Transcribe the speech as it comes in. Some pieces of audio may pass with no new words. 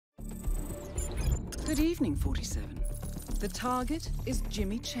Good evening, 47. The target is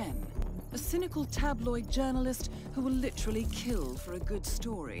Jimmy Chen, a cynical tabloid journalist who will literally kill for a good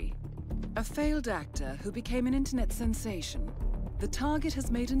story. A failed actor who became an internet sensation, the target has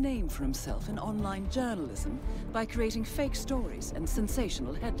made a name for himself in online journalism by creating fake stories and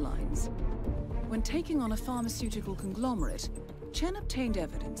sensational headlines. When taking on a pharmaceutical conglomerate, Chen obtained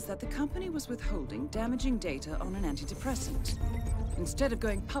evidence that the company was withholding damaging data on an antidepressant. Instead of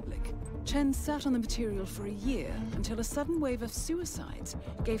going public, Chen sat on the material for a year until a sudden wave of suicides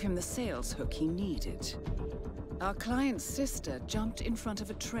gave him the sales hook he needed. Our client's sister jumped in front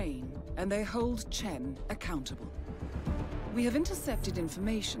of a train, and they hold Chen accountable. We have intercepted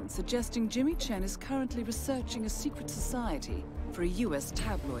information suggesting Jimmy Chen is currently researching a secret society for a U.S.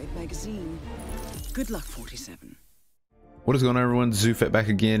 tabloid magazine. Good luck, 47. What is going on, everyone? Zoofet back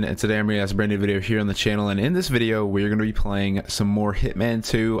again, and today I'm bringing us a brand new video here on the channel. And in this video, we're going to be playing some more Hitman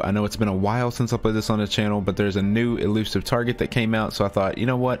 2. I know it's been a while since I played this on the channel, but there's a new elusive target that came out, so I thought, you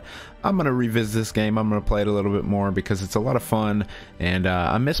know what, I'm going to revisit this game. I'm going to play it a little bit more because it's a lot of fun, and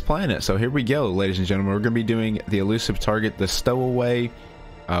I miss playing it. So here we go, ladies and gentlemen. We're going to be doing the elusive target, the stowaway.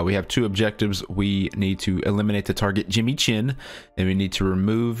 We have two objectives. We need to eliminate the target, Jimmy Chen, and we need to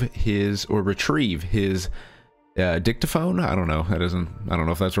remove his, or retrieve his, dictaphone. I don't know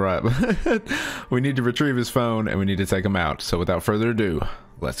if that's right, but we need to retrieve his phone and we need to take him out. So without further ado,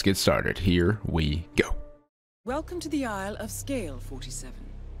 let's get started. Here we go. Welcome to the Isle of Sgail, 47.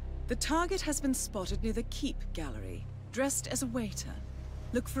 The target has been spotted near the Keep Gallery, dressed as a waiter.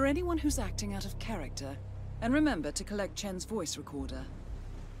 Look for anyone who's acting out of character, and remember to collect Chen's voice recorder.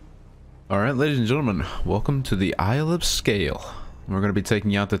 Alright, ladies and gentlemen, welcome to the Isle of Sgail. We're going to be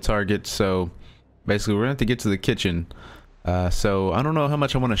taking out the target, so basically, we're going to have to get to the kitchen. So I don't know how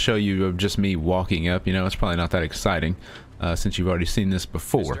much I want to show you of just me walking up. You know, it's probably not that exciting since you've already seen this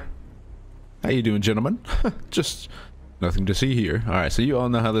before. Mister? How you doing, gentlemen? Just nothing to see here. All right, so you all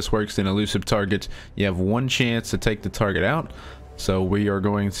know how this works in elusive targets. You have one chance to take the target out. So we are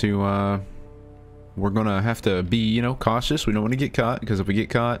going to have to be, you know, cautious. We don't want to get caught, because if we get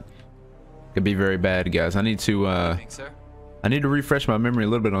caught, it could be very bad, guys. I need to refresh my memory a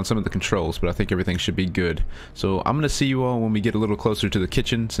little bit on some of the controls, but I think everything should be good. So I'm going to see you all when we get a little closer to the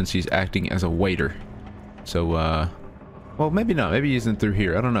kitchen, since he's acting as a waiter. So, well, maybe not. Maybe he isn't through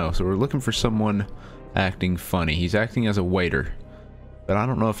here. I don't know. So we're looking for someone acting funny. He's acting as a waiter. But I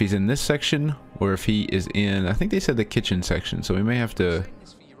don't know if he's in this section or if he is in, I think they said the kitchen section. So we may have to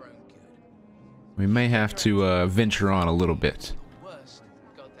venture on a little bit.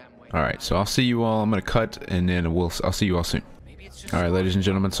 Alright, so I'll see you all. I'm going to cut, and then I'll see you all soon. Alright, ladies and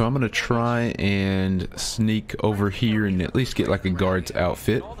gentlemen, so I'm going to try and sneak over here and at least get like a guard's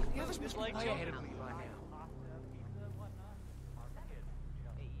outfit.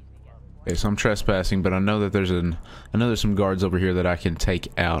 Okay, so I'm trespassing, but I know that there's some guards over here that I can take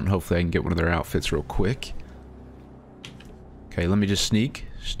out, and hopefully I can get one of their outfits real quick. Okay, let me just sneak.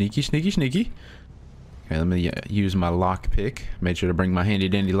 Sneaky, sneaky, sneaky. Okay, let me use my lockpick. Made sure to bring my handy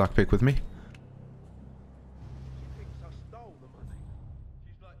dandy lockpick with me.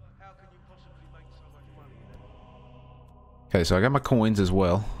 Okay, so I got my coins as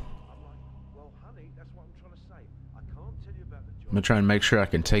well. I'm gonna try and make sure I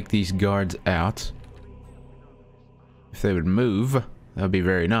can take these guards out. If they would move, that would be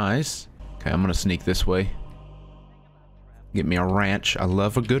very nice. Okay, I'm gonna sneak this way. Get me a wrench. I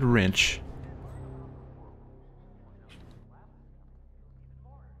love a good wrench.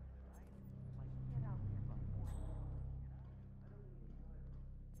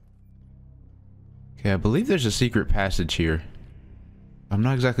 Okay, I believe there's a secret passage here. I'm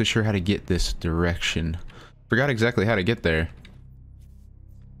not exactly sure how to get this direction. Forgot exactly how to get there.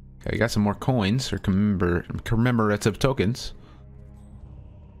 Okay, I got some more coins, or commemorative tokens.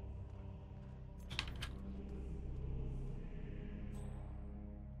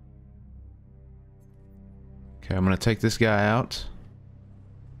 Okay, I'm gonna take this guy out.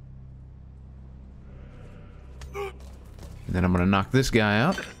 And then I'm gonna knock this guy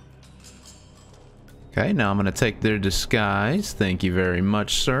out. Okay, now I'm going to take their disguise. Thank you very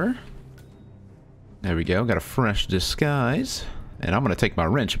much, sir. There we go. Got a fresh disguise. And I'm going to take my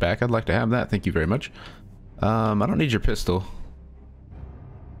wrench back. I'd like to have that. Thank you very much. I don't need your pistol.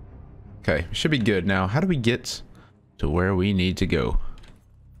 Okay, should be good. Now, how do we get to where we need to go?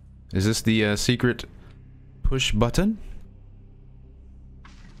 Is this the secret push button?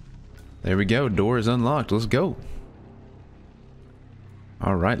 There we go. Door is unlocked. Let's go.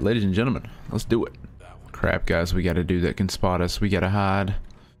 Alright, ladies and gentlemen. Let's do it. Crap, guys, we gotta do that. Can spot us. We gotta hide.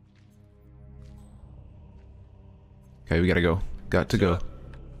 Okay, we gotta go. Got to go.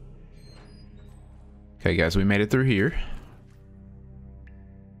 Okay, guys, we made it through here.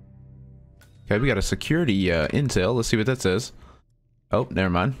 Okay, we got a security intel. Let's see what that says. Oh,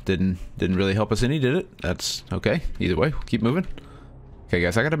 never mind. Didn't really help us any, did it? That's okay. Either way, keep moving. Okay,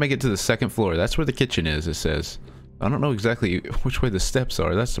 guys, I gotta make it to the second floor. That's where the kitchen is, it says. I don't know exactly which way the steps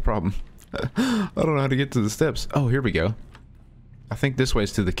are. That's the problem. I don't know how to get to the steps. Oh, here we go. I think this way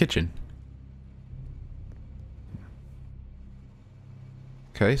is to the kitchen.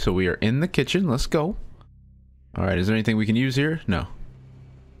 Okay, so we are in the kitchen. Let's go. Alright, is there anything we can use here? No.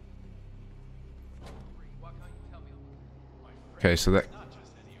 Okay, so that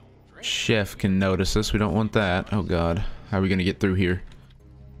chef can notice us. We don't want that. Oh god. How are we gonna get through here?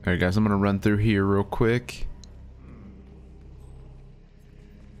 Alright guys, I'm gonna run through here real quick.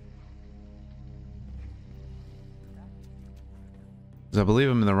 I believe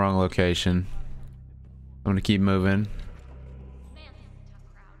I'm in the wrong location. I'm gonna keep moving.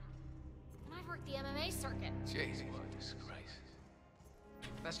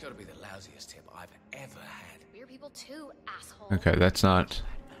 That's got to be the lousiest tip I've ever had. We're people too, asshole. Okay, that's not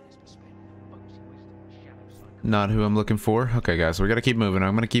who I'm looking for. Okay, guys, we gotta keep moving.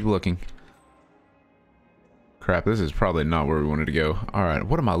 I'm gonna keep looking. Crap, this is probably not where we wanted to go. All right,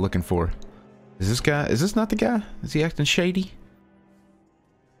 what am I looking for? Is this guy? Is this not the guy? Is he acting shady?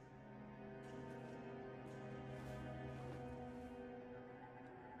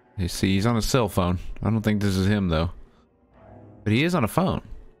 You see, he's on a cell phone. I don't think this is him though, but he is on a phone.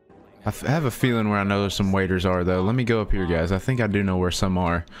 I have a feeling where I know some waiters are though. Let me go up here, guys. I think I do know where some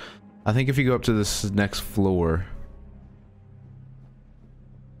are. I think if you go up to this next floor,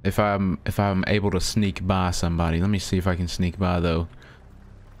 if I'm able to sneak by somebody. Let me see if I can sneak by though.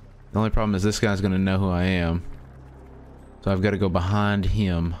 The only problem is this guy's gonna know who I am, so I've got to go behind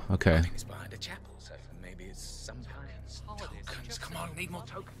him. Okay. I think it's behind a chapel, so maybe it's some kind of tokens. Come on, need more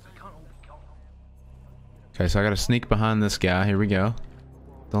tokens. They can't all be gone. Okay, so I gotta sneak behind this guy. Here we go.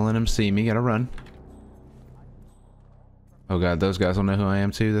 Don't let him see me. Gotta run. Oh god, those guys will know who I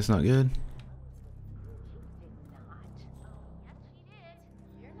am too. That's not good.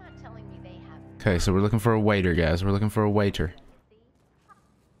 Okay, so we're looking for a waiter, guys. We're looking for a waiter.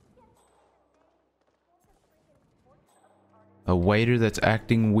 A waiter that's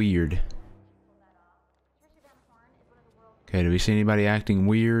acting weird. Okay, do we see anybody acting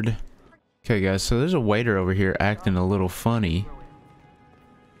weird? Okay, guys, so there's a waiter over here acting a little funny.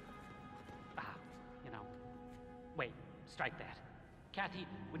 Strike that. Kathy,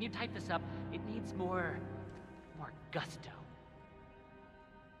 when you type this up, it needs more gusto.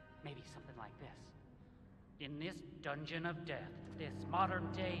 Maybe something like this. In this dungeon of death, this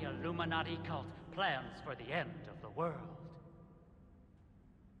modern-day Illuminati cult plans for the end of the world.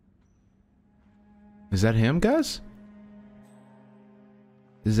 Is that him, guys?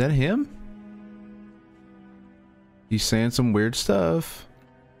 Is that him? He's saying some weird stuff.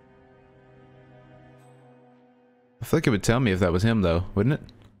 I feel like it would tell me if that was him, though, wouldn't it?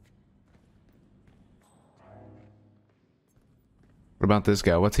 What about this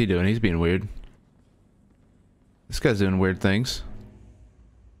guy? What's he doing? He's being weird. This guy's doing weird things.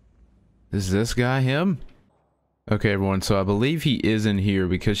 Is this guy him? Okay, everyone, so I believe he is in here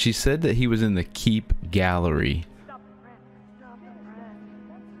because she said that he was in the Keep Gallery.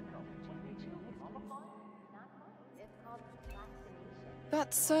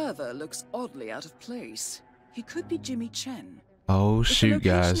 That server looks oddly out of place. He could be Jimmy Chen. Oh, shoot, if the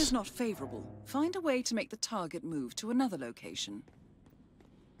location guys. is not favorable, find a way to make the target move to another location.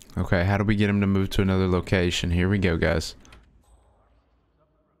 Okay, how do we get him to move to another location? Here we go, guys.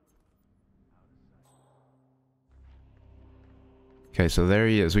 Okay, so there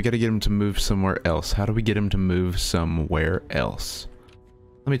he is. We got to get him to move somewhere else. How do we get him to move somewhere else?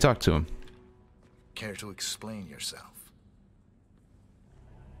 Let me talk to him. Care to explain yourself?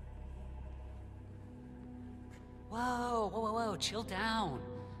 Whoa, chill down.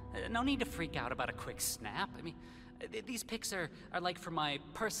 No need to freak out about a quick snap. I mean, these pics are like for my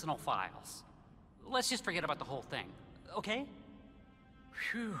personal files. Let's just forget about the whole thing, okay?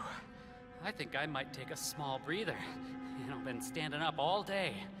 Phew, I think I might take a small breather. You know, been standing up all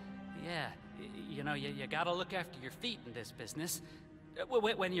day. Yeah, you know, you gotta look after your feet in this business.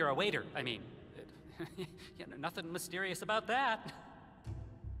 When you're a waiter, I mean. You know, nothing mysterious about that.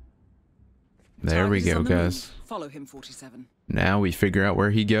 There we go, guys. Follow him, 47. Now we figure out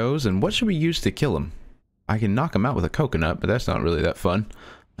where he goes, and what should we use to kill him? I can knock him out with a coconut, but that's not really that fun.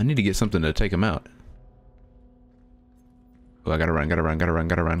 I need to get something to take him out. Oh, I gotta run,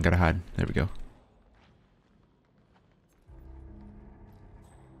 gotta hide. There we go.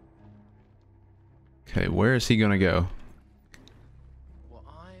 Okay, where is he gonna go? Well,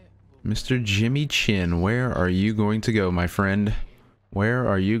 I will Mr. Jimmy Chen, where are you going to go, my friend? Where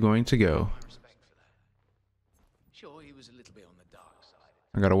are you going to go? Sure, he was a little bit on the dark side.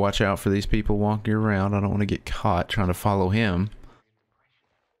 I gotta watch out for these people walking around. I don't want to get caught trying to follow him.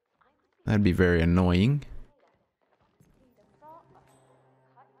 That'd be very annoying.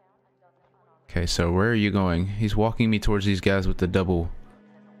 Okay, so where are you going? He's walking me towards these guys with the double.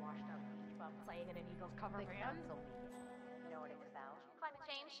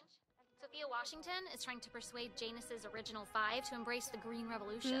 Washington is trying to persuade Janus's original 5 to embrace the Green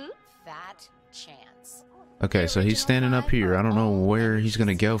Revolution. That chance. Okay, so he's standing up here. I don't know where he's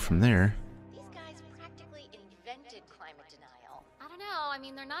gonna go from there. These guys practically invented climate denial. I don't know. I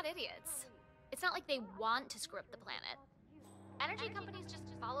mean, they're not idiots. It's not like they want to screw up the planet. Energy companies just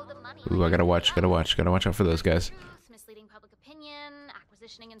follow the money. Ooh, I gotta watch out for those guys. Misleading public opinion,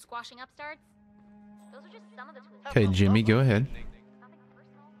 acquisitioning and squashing upstarts. Those are just some of the tools. Okay, Jimmy, go ahead.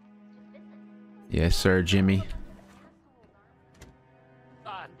 Yes, sir, Jimmy.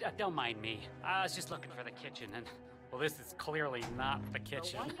 Don't mind me. I was just looking for the kitchen, and well, this is clearly not the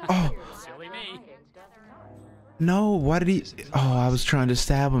kitchen. Oh. Silly me. No, why did he? Oh, I was trying to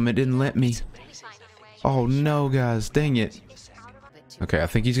stab him. It didn't let me. Oh no, guys, dang it. Okay, I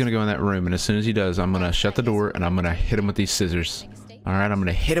think he's gonna go in that room, and as soon as he does, I'm gonna shut the door and I'm gonna hit him with these scissors. All right, I'm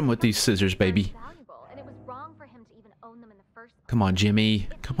gonna hit him with these scissors, baby. Come on, Jimmy.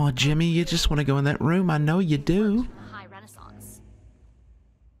 Come on, Jimmy. You just want to go in that room. I know you do.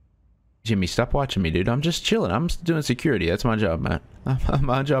 Jimmy, stop watching me, dude. I'm just chilling. I'm doing security. That's my job, man.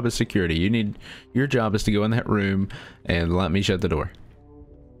 My job is security. Your job is to go in that room and let me shut the door.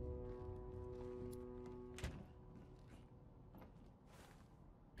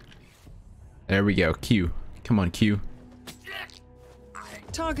 There we go. Q. Come on, Q.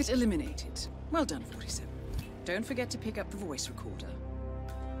 Target eliminated. Well done, 47. Don't forget to pick up the voice recorder.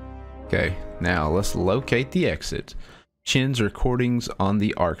 Okay, now let's locate the exit. Chen's recordings on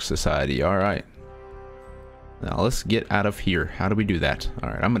the Ark Society. Alright. Now let's get out of here. How do we do that?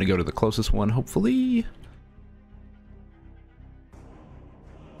 Alright, I'm gonna go to the closest one, hopefully.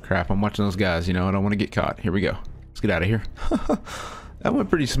 Crap, I'm watching those guys, you know, I don't want to get caught. Here we go. Let's get out of here. That went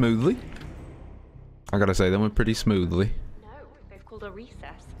pretty smoothly. I gotta say, that went pretty smoothly. No, they've called a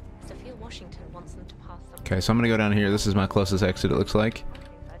recess. Sophia Washington wants them to pass them. Okay, so I'm gonna go down here. This is my closest exit, it looks like.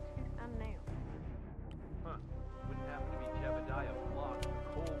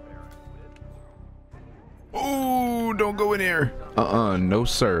 Oh, don't go in here. No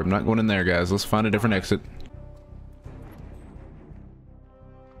sir. I'm not going in there, guys. Let's find a different exit.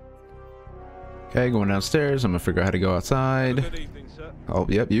 Okay, going downstairs. I'm gonna figure out how to go outside. Good evening, sir. Oh,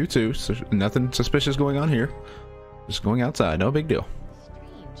 yep, you too. So nothing suspicious going on here. Just going outside. No big deal.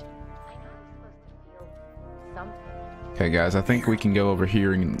 Okay, guys, I think we can go over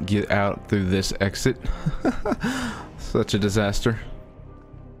here and get out through this exit. Such a disaster.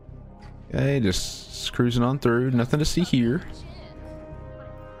 Okay, just cruising on through. Nothing to see here.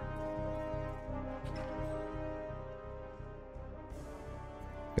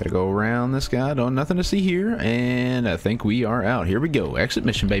 Gotta go around this guy. Nothing to see here. And I think we are out. Here we go. Exit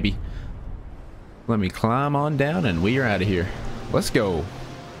mission, baby. Let me climb on down and we are out of here. Let's go.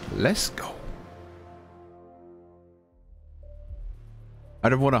 Let's go.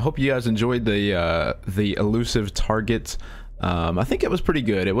 Alright, everyone, I hope you guys enjoyed the elusive target. I think it was pretty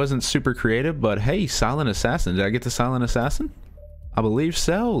good. It wasn't super creative, but hey, Silent Assassin. Did I get the Silent Assassin? I believe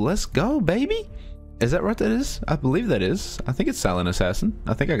so. Let's go, baby. Is that what that is? I believe that is. I think it's Silent Assassin.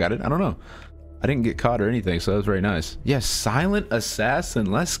 I think I got it. I don't know. I didn't get caught or anything, so that was very nice. Yes, Silent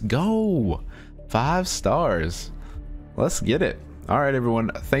Assassin. Let's go. 5 stars. Let's get it. Alright,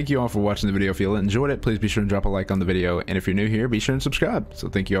 everyone. Thank you all for watching the video. If you enjoyed it, please be sure and drop a like on the video. And if you're new here, be sure and subscribe. So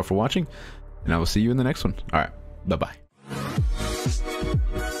thank you all for watching, and I will see you in the next one. Alright, bye-bye.